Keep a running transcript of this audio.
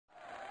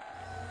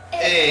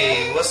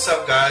Hey, what's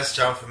up guys?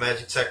 John from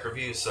Magic Tech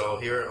Review. So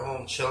here at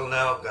home chilling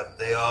out, got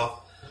the day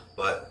off,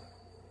 but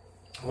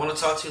I want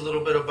to talk to you a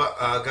little bit about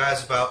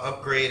guys about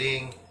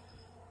upgrading.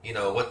 You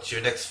know, what's your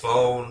next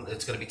phone?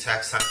 It's going to be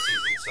tax time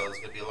season, so there's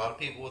going to be a lot of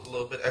people with a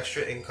little bit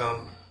extra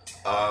income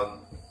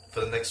for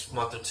the next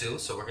month or two.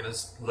 So we're going to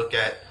look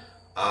at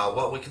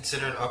what we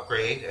consider an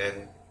upgrade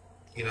and,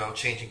 you know,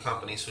 changing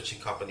companies, switching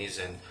companies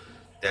and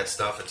that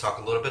stuff, and talk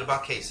a little bit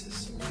about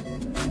cases.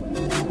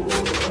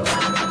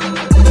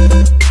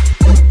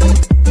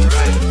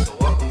 Alright, so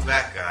welcome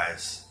back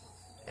guys.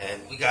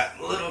 And we got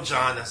Little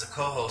John as a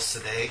co-host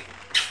today.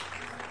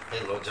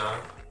 Hey Little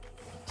John.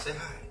 Say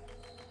hi.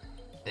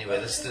 Anyway,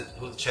 this is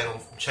who the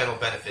channel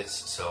benefits,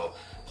 so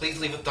please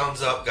leave a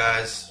thumbs up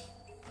guys.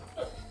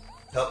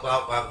 Help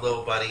out my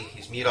little buddy.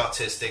 He's mute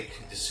autistic.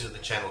 This is who the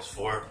channel's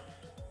for,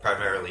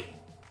 primarily.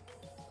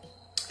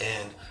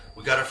 And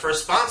we got our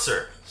first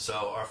sponsor.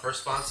 So our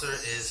first sponsor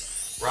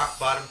is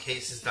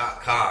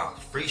rockbottomcases.com.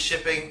 Free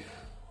shipping,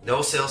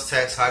 no sales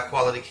tax, high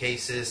quality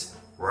cases,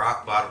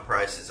 rock bottom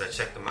prices. I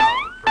checked them out.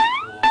 They're pretty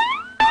cool.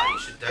 You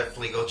should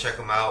definitely go check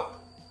them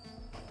out.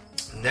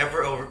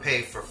 Never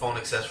overpay for phone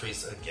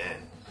accessories again.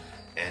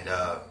 And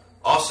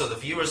also the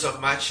viewers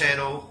of my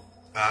channel,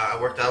 I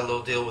worked out a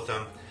little deal with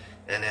him,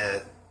 and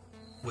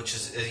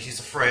he's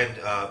a friend.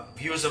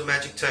 Viewers of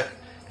Magic Tech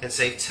can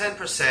save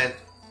 10%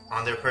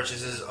 on their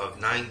purchases of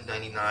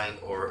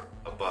 $9.99 or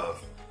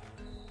above.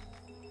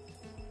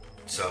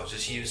 So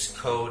just use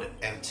code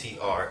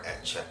MTR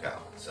at checkout.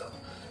 So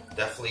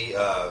definitely,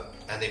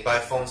 and they buy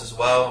phones as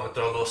well. I'm gonna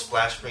throw a little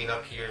splash screen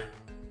up here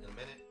in a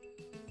minute.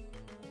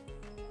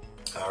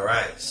 All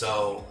right,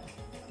 so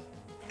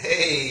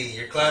hey,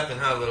 you're clapping,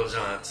 huh, Little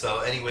John? So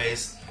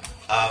anyways,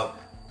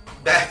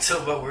 back to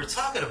what we're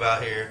talking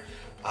about here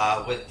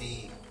with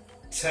the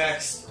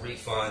tax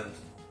refund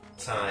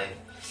time.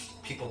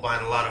 People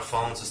buying a lot of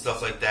phones and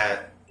stuff like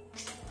that,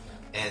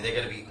 and they're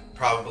going to be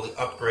probably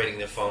upgrading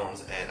their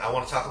phones, and I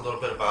want to talk a little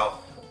bit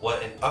about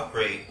what an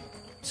upgrade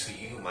to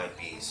you might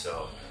be,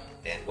 so,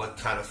 and what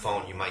kind of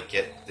phone you might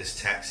get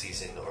this tax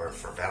season or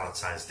for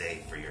Valentine's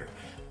Day for your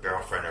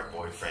girlfriend or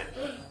boyfriend.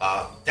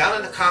 Down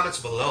in the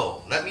comments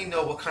below, let me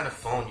know what kind of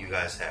phone you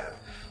guys have.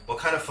 What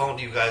kind of phone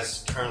do you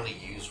guys currently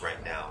use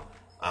right now?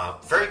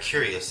 Very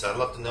curious. I'd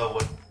love to know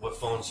what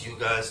phones you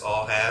guys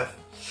all have.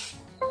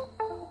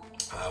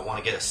 I want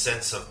to get a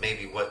sense of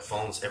maybe what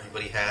phones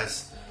everybody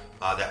has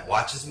that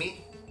watches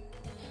me.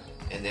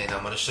 And then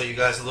I'm going to show you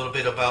guys a little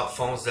bit about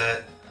phones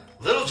that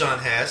Little John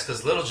has,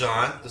 because Little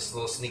John, this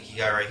little sneaky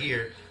guy right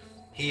here,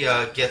 he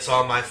gets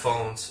all my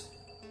phones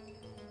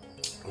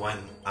when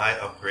I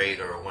upgrade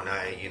or when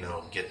I, you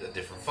know, get a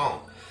different phone.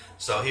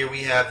 So here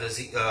we have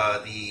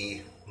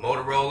the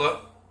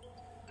Motorola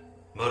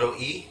Moto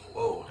E.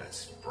 Whoa,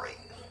 that's bright.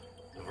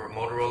 The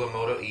Motorola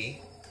Moto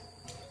E.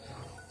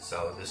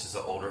 So this is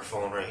an older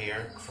phone right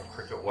here from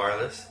Cricket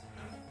Wireless.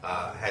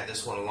 I had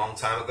this one a long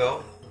time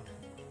ago.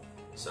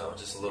 So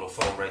just a little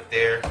phone right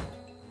there.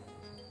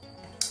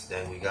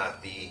 Then we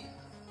got the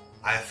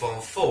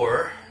iPhone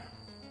 4.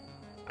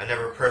 I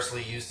never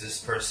personally used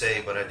this per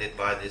se, but I did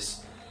buy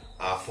this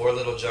for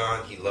Little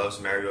John. He loves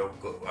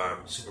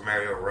Super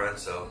Mario Run,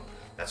 so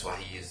that's why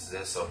he uses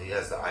this. So he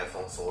has the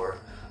iPhone 4.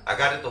 I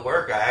got it to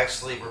work. I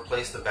actually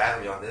replaced the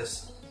battery on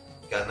this.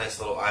 Got a nice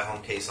little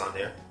iPhone case on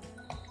there.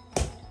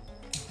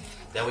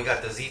 Then we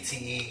got the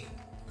ZTE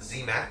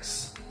Z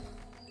Max.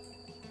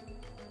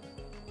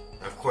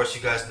 Of course,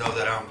 you guys know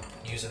that I'm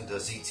using the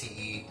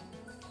ZTE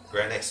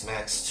Grand X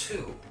Max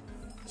 2.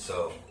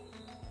 So,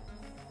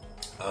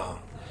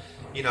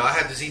 you know, I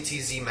had the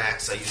ZTE Z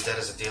Max. I use that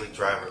as a daily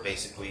driver,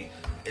 basically.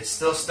 It's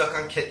still stuck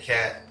on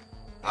KitKat,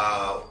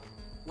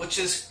 which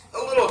is a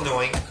little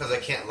annoying because I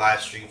can't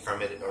live stream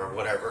from it or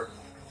whatever.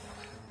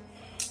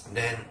 And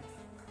then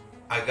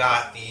I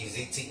got the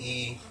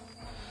ZTE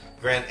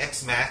Grand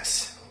X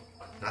Max.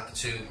 Not the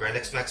 2, Grand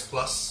X Max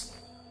Plus.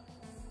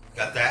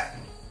 Got that.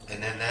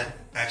 And then that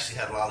actually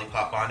had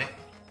Lollipop on it.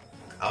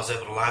 I was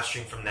able to live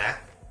stream from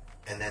that.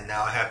 And then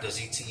now I have the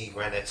ZTE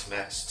Grand X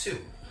Max 2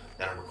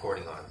 that I'm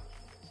recording on.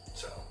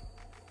 So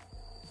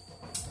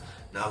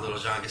now Little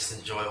John gets to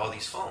enjoy all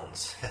these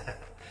phones.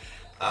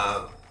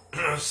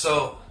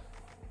 So,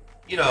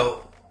 you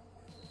know,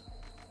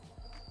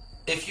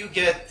 if you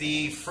get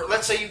the,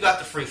 let's say you got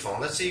the free phone.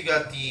 Let's say you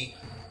got the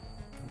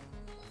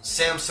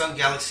Samsung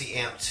Galaxy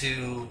Amp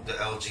 2, the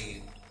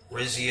LG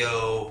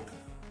Rizio,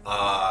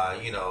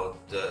 you know,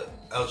 the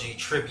LG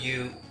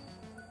Tribute,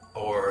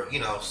 or, you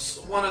know,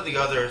 one of the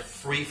other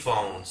free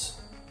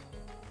phones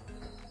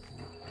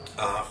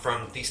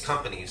from these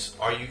companies.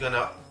 Are you going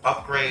to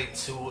upgrade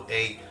to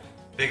a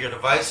bigger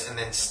device and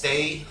then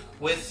stay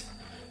with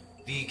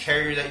the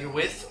carrier that you're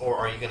with, or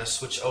are you going to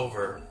switch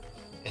over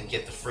and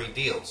get the free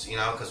deals? You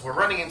know, because we're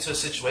running into a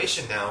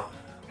situation now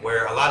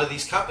where a lot of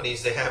these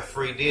companies, they have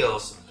free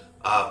deals.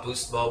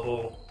 Boost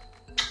Mobile,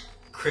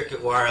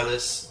 Cricket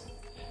Wireless,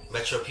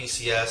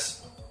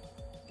 MetroPCS.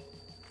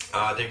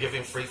 They're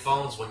giving free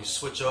phones when you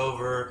switch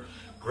over,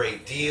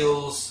 great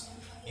deals,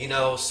 you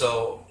know.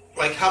 So,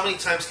 like, how many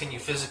times can you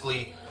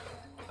physically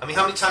I mean,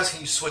 how many times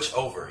can you switch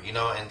over? You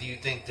know, and do you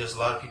think there's a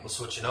lot of people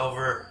switching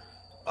over?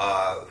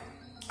 I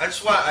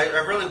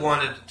really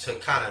wanted to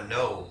kind of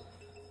know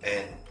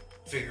and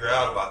figure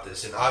out about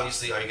this. And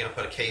obviously, are you going to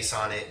put a case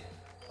on it?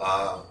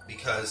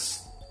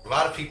 Because a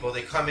lot of people,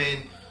 they come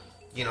in,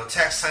 you know,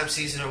 tax time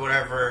season or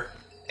whatever,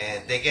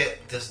 and they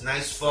get this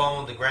nice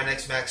phone, the Grand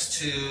X Max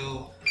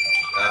 2,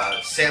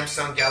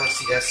 Samsung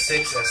Galaxy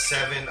S6,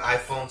 S7,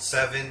 iPhone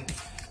 7.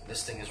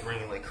 This thing is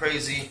ringing like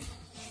crazy.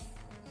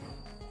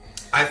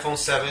 iPhone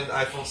 7,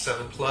 iPhone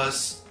 7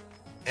 Plus,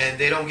 and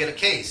they don't get a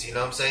case, you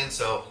know what I'm saying?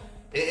 So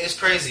it's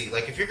crazy.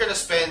 Like, if you're gonna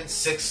spend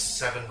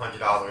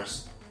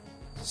 $600-700,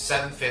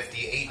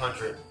 $750,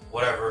 $800,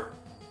 whatever,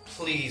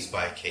 please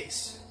buy a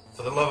case.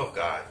 For the love of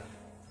God,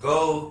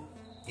 go,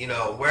 you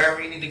know,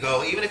 wherever you need to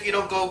go. Even if you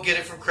don't go get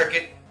it from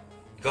Cricket,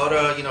 go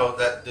to, you know,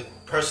 the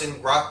person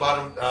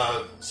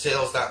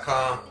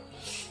rockbottomsales.com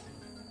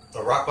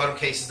or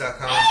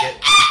rockbottomcases.com. Get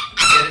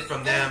it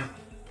from them.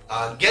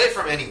 Get it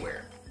from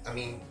anywhere. I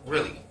mean,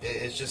 really,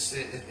 it's just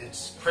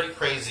it's pretty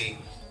crazy.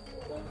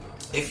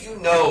 If you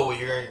know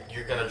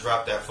you're gonna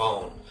drop that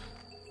phone,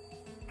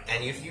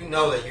 and if you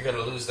know that you're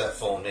gonna lose that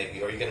phone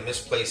maybe, or you're gonna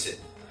misplace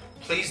it,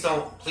 please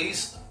don't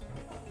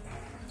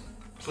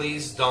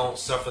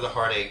suffer the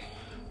heartache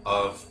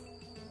of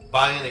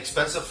buying an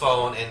expensive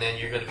phone and then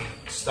you're gonna be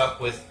stuck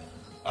with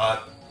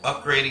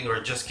upgrading or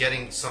just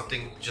getting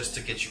something just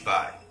to get you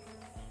by.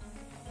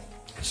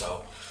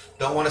 So,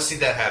 don't want to see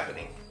that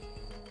happening.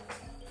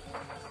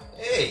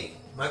 Hey,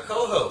 my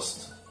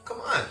co-host, come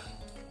on,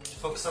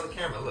 focus on the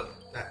camera. Look.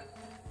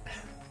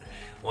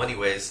 Well,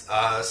 anyways,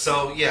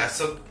 so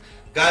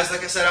guys,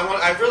 like I said,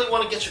 I really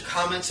want to get your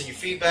comments and your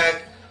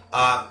feedback.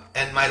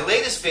 And my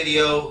latest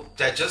video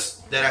that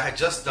I had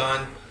just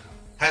done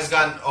has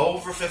gotten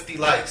over 50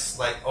 likes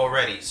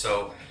already.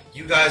 So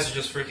you guys are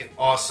just freaking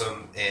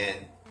awesome,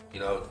 and you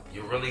know,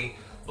 you're really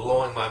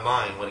blowing my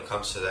mind when it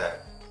comes to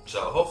that.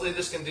 So hopefully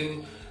this can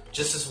do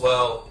just as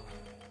well.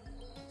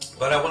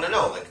 But I want to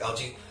know, like,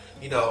 LG,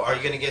 you know, are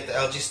you going to get the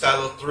LG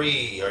Stylo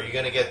 3? Are you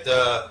going to get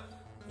the,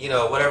 you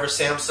know, whatever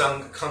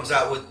Samsung comes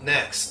out with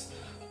next?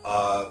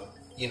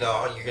 You know,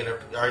 are you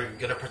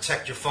gonna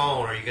protect your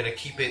phone? Are you gonna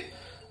keep it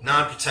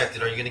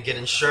non-protected? Are you gonna get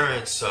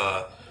insurance?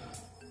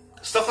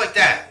 Stuff like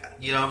that.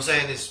 You know what I'm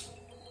saying? Is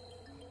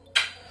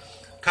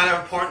kind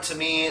of important to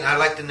me, and I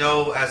like to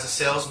know as a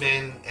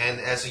salesman and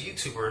as a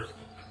YouTuber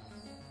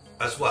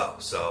as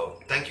well. So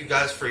thank you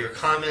guys for your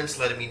comments,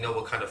 letting me know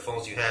what kind of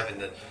phones you have in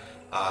the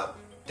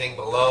thing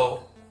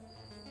below.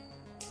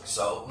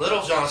 So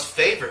Little John's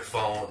favorite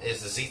phone is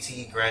the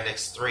ZTE Grand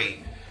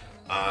X3.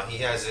 He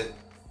has it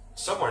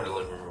somewhere in the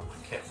living room.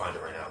 Can't find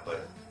it right now,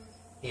 but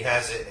he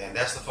has it, and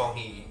that's the phone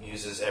he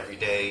uses every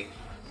day.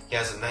 He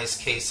has a nice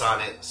case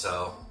on it,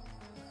 so.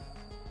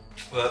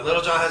 But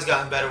Little John has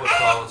gotten better with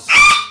phones.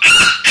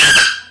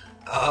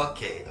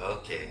 Okay.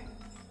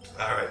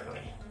 All right,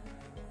 buddy.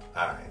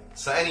 All right.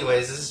 So,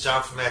 anyways, this is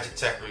John from Magic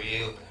Tech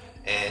Review,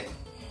 and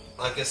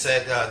like I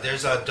said,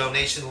 there's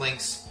donation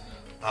links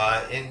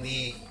in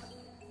the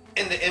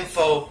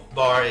info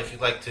bar if you'd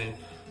like to,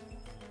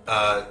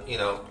 you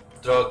know,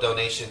 throw a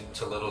donation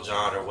to Little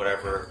John or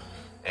whatever.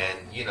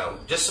 And you know,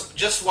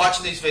 just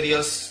watching these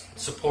videos,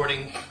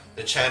 supporting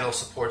the channel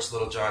supports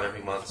Little John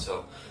every month.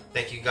 So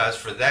thank you guys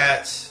for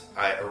that.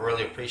 I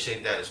really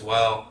appreciate that as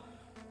well.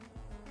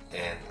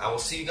 And I will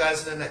see you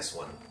guys in the next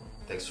one.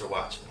 Thanks for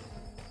watching.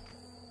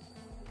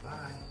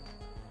 Bye.